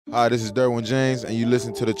Hi, this is Derwin James, and you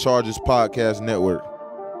listen to the Chargers Podcast Network.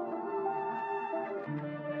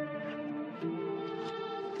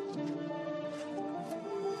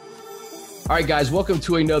 All right, guys, welcome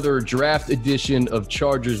to another draft edition of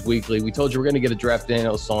Chargers Weekly. We told you we're going to get a draft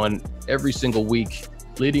analyst on every single week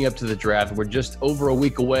leading up to the draft. We're just over a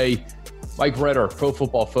week away. Mike Renner, Pro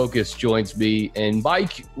Football Focus, joins me. And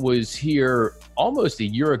Mike was here almost a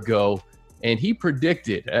year ago, and he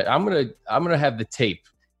predicted, I'm gonna have the tape.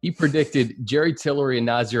 He predicted Jerry Tillery and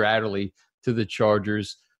Nasir Adderley to the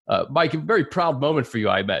Chargers. Mike, a very proud moment for you,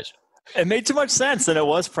 I imagine. It made too much sense, and it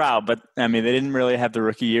was proud. But, I mean, they didn't really have the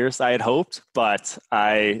rookie years I had hoped. But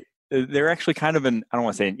they're actually kind of I don't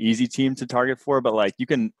want to say an easy team to target for, but, like,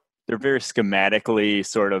 they're very schematically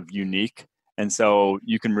sort of unique. And so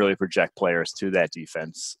you can really project players to that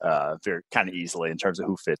defense very kind of easily in terms of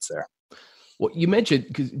who fits there. Well, you mentioned,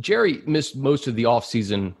 because Jerry missed most of the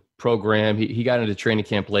offseason program. He got into training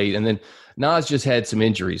camp late, and then Nas just had some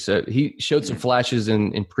injuries. He showed some flashes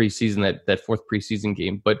in preseason, that fourth preseason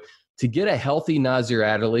game. But to get a healthy Nasir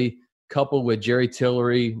Adderley coupled with Jerry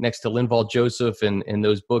Tillery next to Linval Joseph and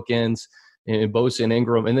those bookends and Bosa and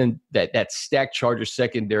Ingram, and then that stacked Chargers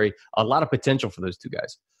secondary, a lot of potential for those two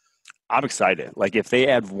guys. I'm excited. Like, if they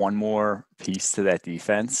add one more piece to that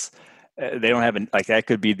defense, they don't have that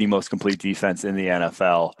could be the most complete defense in the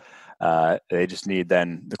NFL. They just need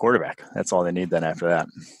then the quarterback. That's all they need then after that.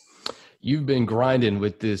 You've been grinding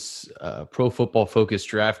with this Pro Football Focus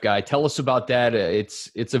draft guide. Tell us about that.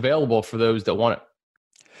 It's available for those that want it.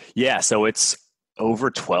 Yeah, so it's over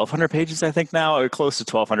 1,200 pages, I think now, or close to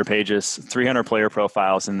 1,200 pages, 300 player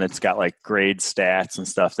profiles, and it's got like grade stats and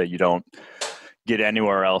stuff that you don't get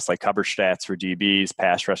anywhere else, like coverage stats for DBs,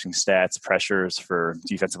 pass rushing stats, pressures for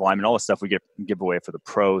defensive linemen, all the stuff we give away for the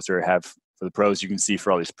pros or have for the pros you can see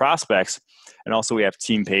for all these prospects. And also we have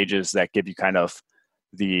team pages that give you kind of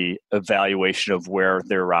the evaluation of where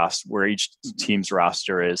each team's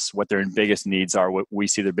roster is, what their biggest needs are, what we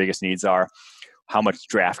see their biggest needs are, how much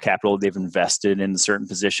draft capital they've invested in certain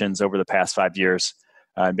positions over the past 5 years,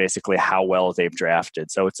 and basically how well they've drafted.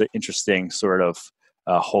 So it's an interesting sort of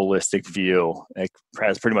holistic view. It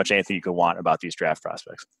has pretty much anything you could want about these draft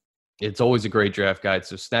prospects. It's always a great draft guide,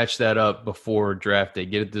 so snatch that up before draft day.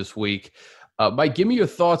 Get it this week. Mike, give me your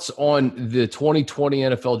thoughts on the 2020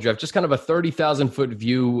 NFL draft. Just kind of a 30,000-foot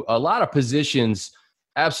view. A lot of positions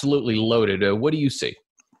absolutely loaded. What do you see?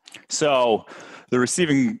 So the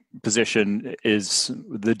receiving position is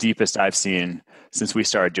the deepest I've seen since we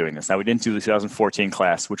started doing this. Now, we didn't do the 2014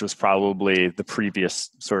 class, which was probably the previous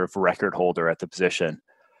sort of record holder at the position.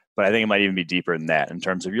 But I think it might even be deeper than that in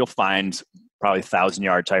terms of you'll find probably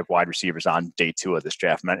 1,000-yard type wide receivers on day two of this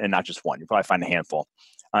draft, and not just one. You'll probably find a handful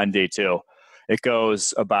on day two. It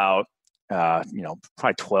goes about,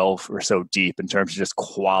 probably 12 or so deep in terms of just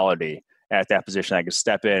quality at that position. I could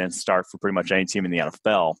step in and start for pretty much any team in the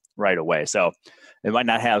NFL right away. So it might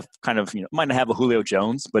not have might not have a Julio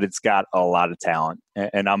Jones, but it's got a lot of talent.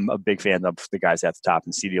 And I'm a big fan of the guys at the top,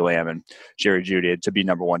 and CeeDee Lamb and Jerry Jeudy to be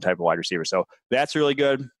number one type of wide receiver. So that's really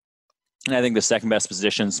good. And I think the second best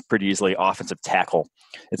position is pretty easily offensive tackle.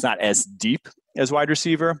 It's not as deep as wide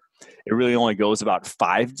receiver. It really only goes about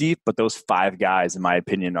 5 deep, but those 5 guys, in my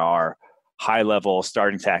opinion, are high-level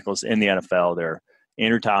starting tackles in the NFL. They're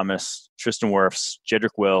Andrew Thomas, Tristan Wirfs,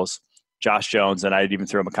 Jedrick Wills, Josh Jones, and I'd even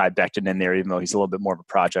throw Mekhi Becton in there, even though he's a little bit more of a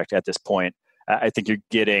project at this point. I think you're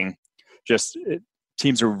getting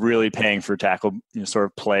teams are really paying for tackle sort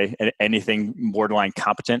of play and anything borderline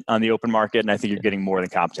competent on the open market, and I think you're getting more than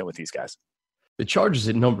competent with these guys. The Chargers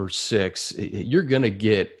at number 6, you're going to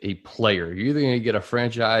get a player. You're either going to get a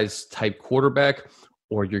franchise-type quarterback,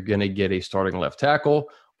 or you're going to get a starting left tackle,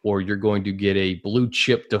 or you're going to get a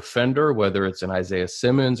blue-chip defender, whether it's an Isaiah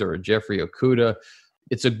Simmons or a Jeffrey Okudah.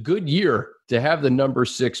 It's a good year to have the number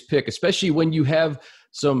 6 pick, especially when you have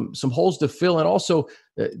some holes to fill. And also,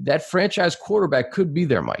 that franchise quarterback could be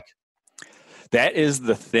there, Mike. That is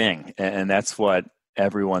the thing, and that's what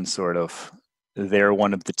everyone sort of – they're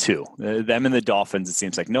one of the two. Them and the Dolphins, it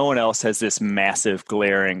seems like no one else has this massive,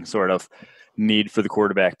 glaring sort of need for the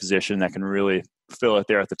quarterback position that can really fill it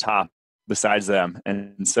there at the top besides them.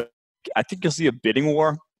 And so I think you'll see a bidding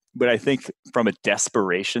war, but I think from a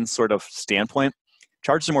desperation sort of standpoint,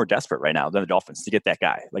 Chargers are more desperate right now than the Dolphins to get that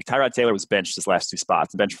guy. Like Tyrod Taylor was benched his last 2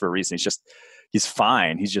 spots, benched for a reason. He's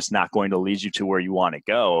fine. He's just not going to lead you to where you want to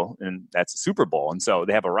go, and that's a Super Bowl. And so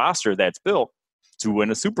they have a roster that's built to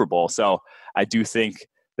win a Super Bowl. So I do think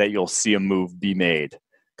that you'll see a move be made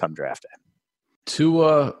come draft day.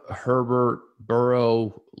 Tua, Herbert,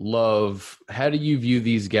 Burrow, Love, how do you view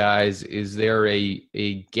these guys? Is there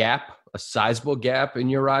a gap, a sizable gap in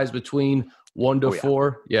your eyes between 1 to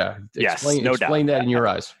 4. Yeah. Explain that in your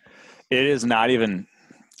eyes. It is not even.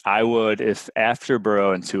 I would, if after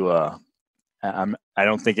Burrow and Tua, I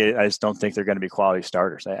just don't think they're going to be quality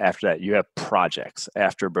starters. After that, you have projects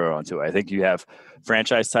after Burrow and Tua. I think you have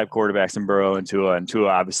franchise type quarterbacks in Burrow and Tua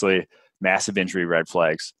obviously massive injury red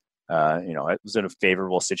flags. It was in a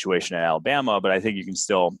favorable situation at Alabama, but I think you can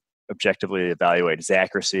still objectively evaluate his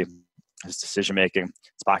accuracy, his decision making,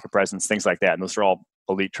 his pocket presence, things like that. And those are all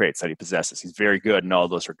elite traits that he possesses. He's very good in all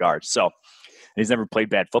those regards. So, and he's never played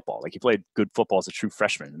bad football. Like, he played good football as a true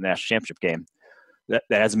freshman in the national championship game. That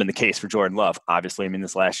hasn't been the case for Jordan Love. Obviously,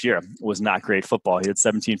 this last year was not great football. He had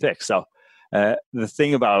 17 picks. So the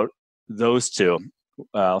thing about those two,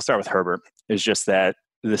 I'll start with Herbert, is just that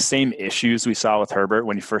the same issues we saw with Herbert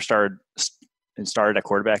when he first started at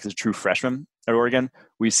quarterback as a true freshman at Oregon,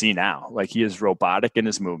 we see now. Like, he is robotic in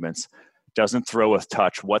his movements, doesn't throw with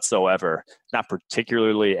touch whatsoever, not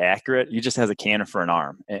particularly accurate. He just has a cannon for an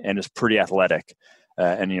arm and is pretty athletic.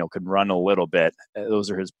 And can run a little bit. Those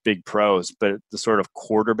are his big pros. But the sort of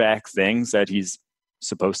quarterback things that he's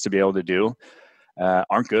supposed to be able to do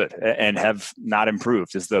aren't good and have not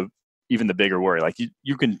improved. Is even the bigger worry. Like,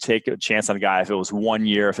 you can take a chance on a guy if it was 1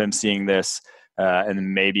 year of him seeing this,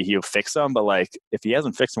 and maybe he'll fix them. But like, if he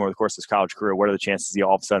hasn't fixed him over the course of his college career, what are the chances he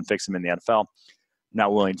all of a sudden fix him in the NFL?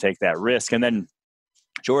 Not willing to take that risk. And then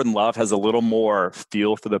Jordan Love has a little more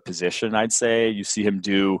feel for the position. I'd say you see him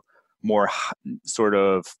do more sort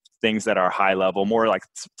of things that are high level, more like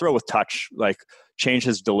throw with touch, like change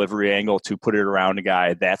his delivery angle to put it around a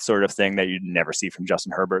guy, that sort of thing that you'd never see from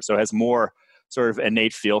Justin Herbert. So it has more sort of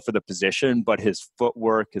innate feel for the position, but his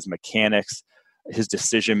footwork, his mechanics, his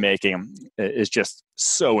decision-making is just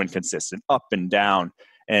so inconsistent, up and down.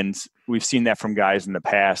 And we've seen that from guys in the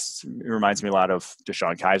past. It reminds me a lot of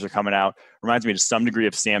DeShone Kizer coming out. Reminds me to some degree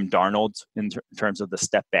of Sam Darnold in terms of the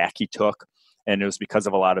step back he took. And it was because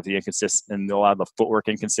of a lot of the footwork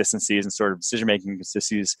inconsistencies and sort of decision-making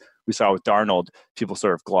inconsistencies we saw with Darnold. People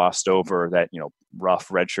sort of glossed over that, rough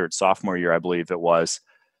redshirt sophomore year, I believe it was,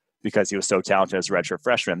 because he was so talented as a redshirt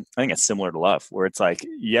freshman. I think it's similar to Love, where it's like,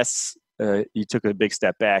 yes, he took a big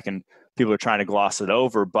step back and people are trying to gloss it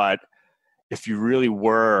over. But if you really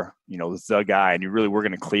were, the guy, and you really were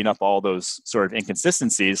going to clean up all those sort of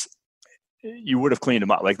inconsistencies, you would have cleaned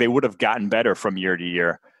them up. Like, they would have gotten better from year to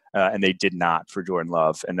year. And they did not for Jordan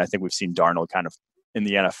Love. And I think we've seen Darnold kind of in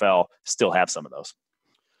the NFL still have some of those.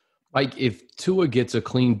 Mike, if Tua gets a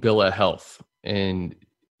clean bill of health and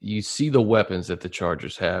you see the weapons that the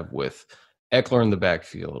Chargers have with Eckler in the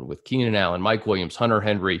backfield, with Keenan Allen, Mike Williams, Hunter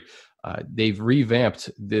Henry, they've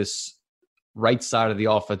revamped this right side of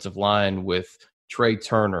the offensive line with Trey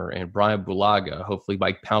Turner and Brian Bulaga. Hopefully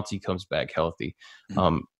Mike Pouncey comes back healthy.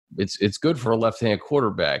 It's good for a left-hand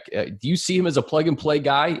quarterback. Do you see him as a plug-and-play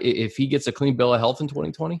guy if he gets a clean bill of health in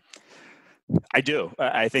 2020? I do.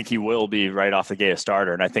 I think he will be right off the gate a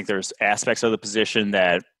starter, and I think there's aspects of the position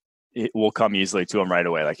that it will come easily to him right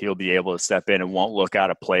away. Like, he'll be able to step in and won't look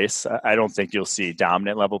out of place. I don't think you'll see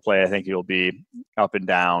dominant level play. I think he'll be up and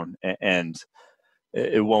down, and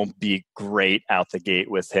it won't be great out the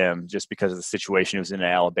gate with him just because of the situation he was in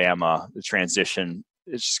Alabama. The transition,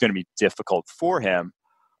 it's just going to be difficult for him.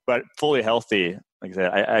 But fully healthy, like I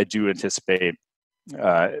said, I do anticipate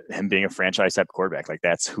him being a franchise-type quarterback. Like,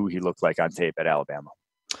 that's who he looked like on tape at Alabama.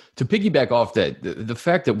 To piggyback off that, the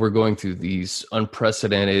fact that we're going through these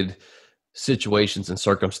unprecedented situations and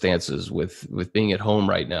circumstances with being at home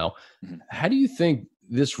right now, how do you think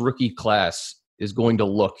this rookie class is going to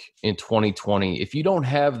look in 2020 if you don't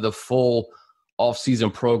have the full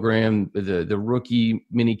offseason program, the rookie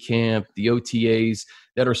mini camp, the OTAs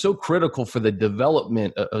that are so critical for the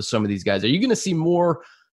development of some of these guys? Are you going to see more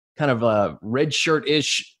kind of red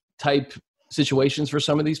shirt-ish type situations for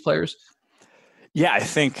some of these players? Yeah, I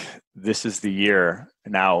think this is the year.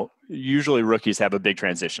 Now, usually rookies have a big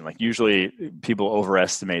transition. Like, usually people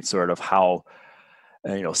overestimate sort of how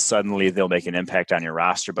suddenly they'll make an impact on your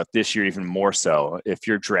roster. But this year, even more so, if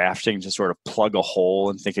you're drafting to sort of plug a hole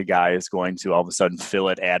and think a guy is going to all of a sudden fill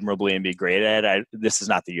it admirably and be great at it, this is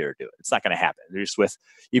not the year to do it. It's not going to happen. There's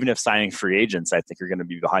even if signing free agents, I think you're going to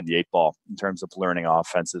be behind the eight ball in terms of learning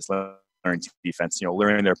offenses, learning defense,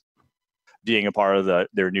 learning being a part of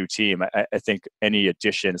their new team. I think any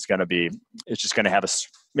addition is going to be, it's just going to have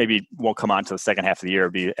maybe won't come on to the second half of the year,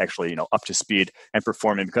 be actually, up to speed and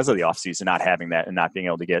performing because of the offseason, not having that and not being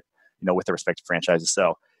able to get, with the respective franchises.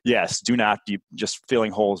 So yes, do not be just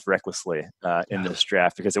filling holes recklessly in this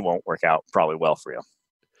draft, because it won't work out probably well for you.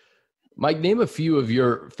 Mike, name a few of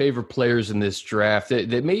your favorite players in this draft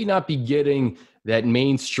that may not be getting that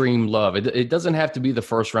mainstream love. It doesn't have to be the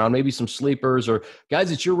first round, maybe some sleepers or guys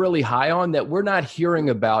that you're really high on that we're not hearing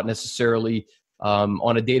about necessarily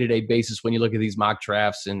on a day-to-day basis when you look at these mock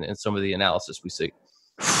drafts and some of the analysis we see.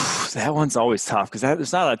 That one's always tough because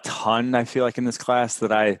there's not a ton, I feel like, in this class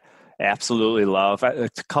that I absolutely love. A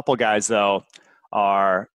couple guys, though,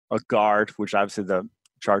 are a guard, which obviously the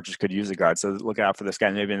Chargers could use a guard. So look out for this guy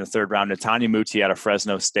maybe in the third round. Netanya Muti out of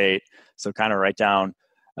Fresno State. So kind of right down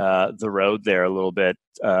the road there a little bit.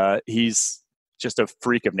 He's just a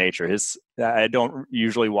freak of nature. I don't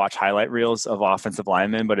usually watch highlight reels of offensive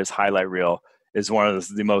linemen, but his highlight reel is one of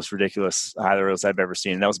the most ridiculous highlight reels I've ever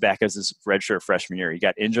seen. And that was back as his redshirt freshman year. He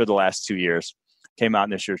got injured the last 2 years, came out in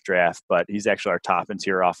this year's draft, but he's actually our top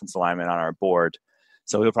interior offensive lineman on our board.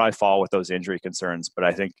 So he'll probably fall with those injury concerns. But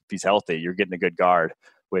I think if he's healthy, you're getting a good guard,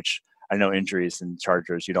 which I know injuries and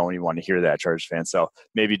Chargers, you don't even want to hear that, Chargers fans. So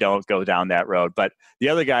maybe don't go down that road. But the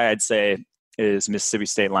other guy I'd say is Mississippi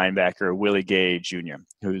State linebacker Willie Gay Jr.,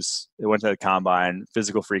 went to the combine,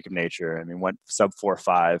 physical freak of nature. I mean, went sub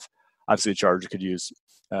 4.5. Obviously, the Chargers could use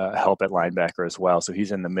help at linebacker as well. So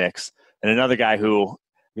he's in the mix. And another guy who, I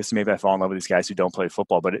guess maybe I fall in love with these guys who don't play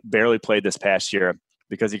football, but barely played this past year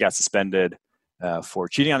because he got suspended for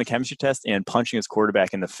cheating on the chemistry test and punching his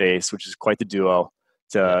quarterback in the face, which is quite the duo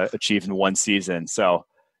to achieve in one season. So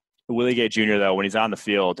Willie Gay Jr., though, when he's on the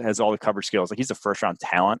field, has all the coverage skills. Like, he's a first-round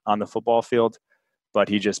talent on the football field, but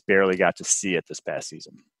he just barely got to see it this past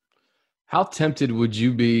season. How tempted would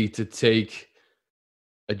you be to take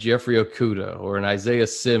a Jeffrey Okudah or an Isaiah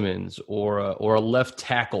Simmons or a left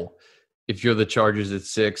tackle if you're the Chargers at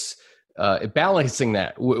 6, balancing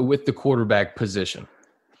that with the quarterback position?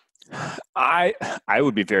 I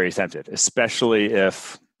would be very tempted, especially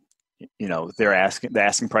if the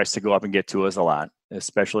asking price to go up and get Tua is a lot,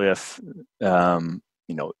 especially if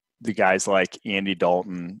the guys like Andy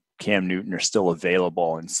Dalton, Cam Newton are still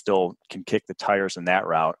available and still can kick the tires in that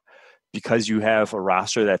route, because you have a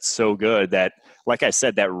roster that's so good that, like I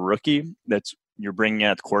said, that rookie that's you're bringing in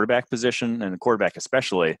at the quarterback position, and the quarterback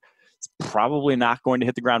especially, it's probably not going to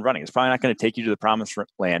hit the ground running. It's probably not going to take you to the promised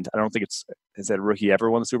land. I don't think has that rookie ever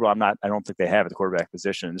won the Super Bowl? I don't think they have at the quarterback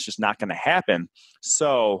position. It's just not going to happen.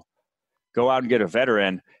 So go out and get a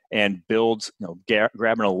veteran and build,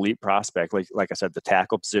 grab an elite prospect. Like I said, the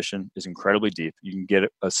tackle position is incredibly deep. You can get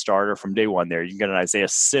a starter from day one there. You can get an Isaiah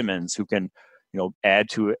Simmons who can, add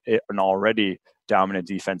to an already dominant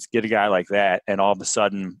defense. Get a guy like that, and all of a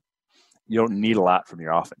sudden, you don't need a lot from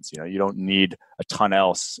your offense. You don't need a ton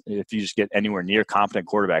else. If you just get anywhere near competent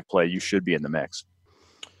quarterback play, you should be in the mix.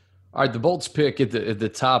 All right, the Bolts pick at the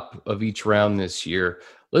top of each round this year.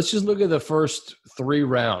 Let's just look at the first 3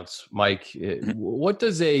 rounds, Mike. What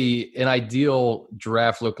does an ideal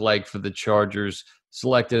draft look like for the Chargers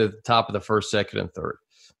selected at the top of the first, second, and third?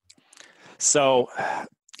 So,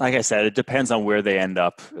 like I said, it depends on where they end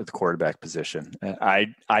up at the quarterback position.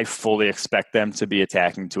 I fully expect them to be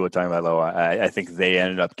attacking Tua Tagovailoa. I think they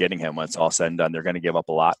ended up getting him when it's all said and done. They're going to give up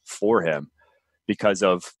a lot for him because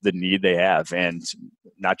of the need they have, and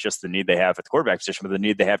not just the need they have at the quarterback position, but the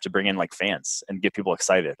need they have to bring in like fans and get people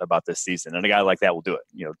excited about this season. And a guy like that will do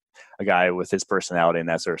it. A guy with his personality and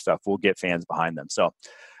that sort of stuff will get fans behind them. So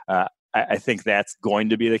I think that's going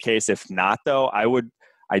to be the case. If not, though, I would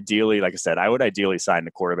ideally, like I said, sign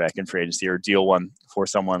the quarterback in free agency or deal one for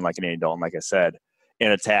someone like an Andy Dalton, like I said,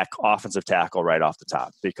 and attack offensive tackle right off the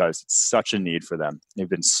top, because it's such a need for them. They've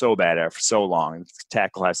been so bad at it for so long. The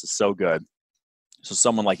tackle class is so good. So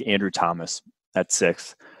someone like Andrew Thomas at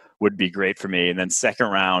 6 would be great for me. And then second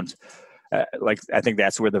round, I think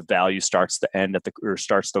that's where the value starts to end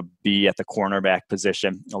starts to be at the cornerback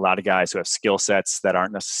position. A lot of guys who have skill sets that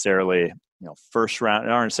aren't necessarily, first round,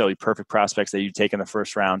 aren't necessarily perfect prospects that you take in the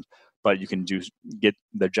first round, but you can get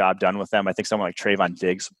the job done with them. I think someone like Trayvon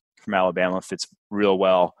Diggs from Alabama fits real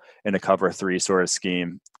well in a cover 3 sort of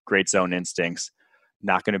scheme. Great zone instincts.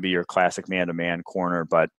 Not going to be your classic man-to-man corner,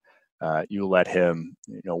 but you let him,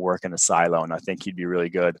 work in a silo, and I think he'd be really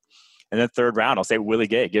good. And then third round, I'll say Willie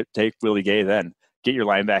Gay. Take Willie Gay then. Get your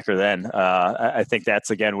linebacker then. I think that's,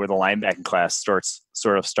 again, where the linebacking class starts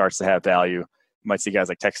to have value. You might see guys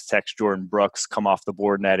like Texas Tech's Jordan Brooks come off the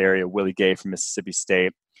board in that area. Willie Gay from Mississippi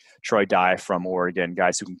State. Troy Dye from Oregon.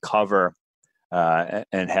 Guys who can cover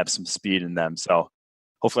and have some speed in them. So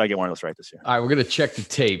hopefully I get one of those right this year. All right, we're going to check the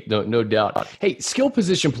tape, no doubt. Hey, skill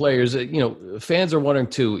position players, fans are wondering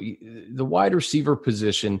too, the wide receiver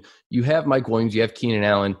position, you have Mike Williams, you have Keenan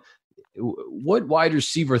Allen. What wide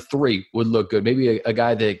receiver 3 would look good? Maybe a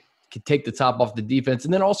guy that can take the top off the defense.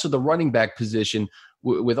 And then also the running back position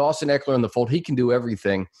with Austin Ekeler in the fold, he can do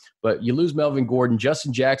everything. But you lose Melvin Gordon.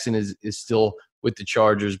 Justin Jackson is still with the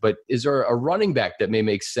Chargers. But is there a running back that may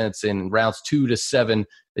make sense in rounds 2 to 7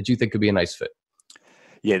 that you think could be a nice fit?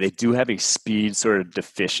 Yeah, they do have a speed sort of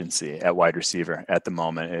deficiency at wide receiver at the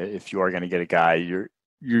moment. If you are going to get a guy, you're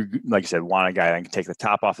like you said, want a guy that can take the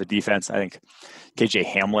top off the defense. I think KJ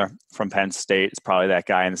Hamler from Penn State is probably that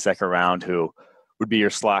guy in the second round who would be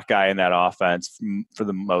your slot guy in that offense for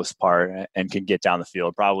the most part and can get down the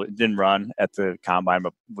field. Probably didn't run at the combine,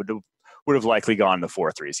 but would have likely gone in the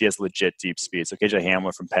 4.3s. He has legit deep speed. So KJ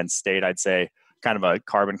Hamler from Penn State, I'd say kind of a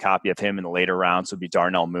carbon copy of him in the later rounds would be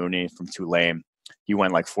Darnell Mooney from Tulane. He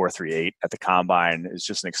went like 4.38 at the combine. Is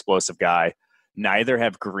just an explosive guy. Neither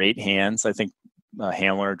have great hands. I think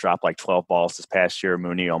Hamler dropped like 12 balls this past year.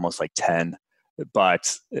 Mooney almost like 10.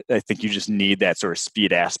 But I think you just need that sort of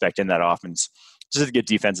speed aspect in that offense just to get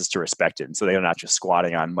defenses to respect it. And so they're not just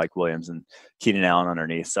squatting on Mike Williams and Keenan Allen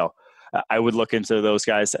underneath. So I would look into those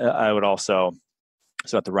guys. I would also,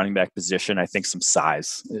 so at the running back position, I think some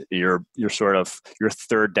size. You're sort of your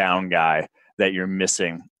third down guy that you're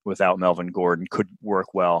missing without Melvin Gordon could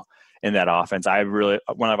work well in that offense.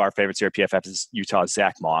 One of our favorites here at PFF is Utah's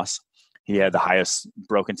Zach Moss. He had the highest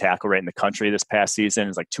broken tackle rate in the country this past season.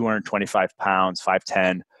 It's like 225 pounds,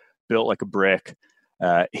 5'10", built like a brick.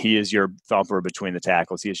 He is your thumper between the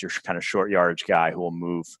tackles. He is your kind of short yardage guy who will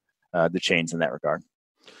move the chains in that regard.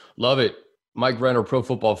 Love it. Mike Renner, Pro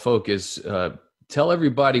Football Focus. Tell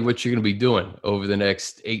everybody what you're going to be doing over the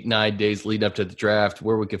next 8-9 days leading up to the draft,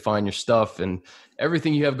 where we can find your stuff and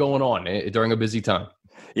everything you have going on during a busy time.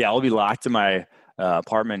 Yeah, I'll be locked in my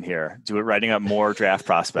apartment here, writing up more draft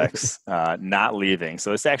prospects, not leaving.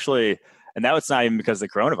 So it's actually, and now it's not even because of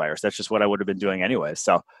the coronavirus. That's just what I would have been doing anyway.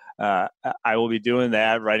 So I will be doing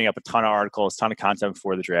that, writing up a ton of articles, ton of content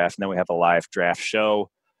before the draft. And then we have a live draft show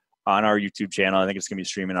on our YouTube channel. I think it's going to be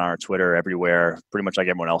streaming on our Twitter everywhere, pretty much like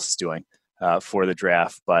everyone else is doing for the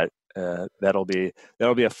draft. But that'll be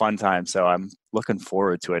a fun time. So I'm looking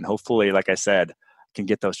forward to it. And hopefully, like I said, can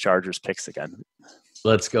get those Chargers picks again.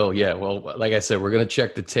 Let's go. Yeah. Well, like I said, we're going to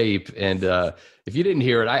check the tape. And if you didn't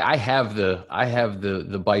hear it, I have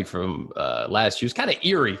the bite from last year. It's kind of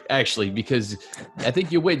eerie, actually, because I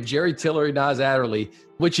think you went Jerry Tillery, Nas Adderley.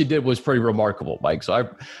 What you did was pretty remarkable, Mike. So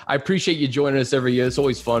I appreciate you joining us every year. It's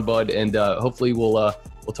always fun, bud. And hopefully we'll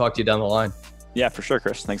talk to you down the line. Yeah, for sure,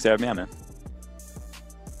 Chris. Thanks for having me on, man.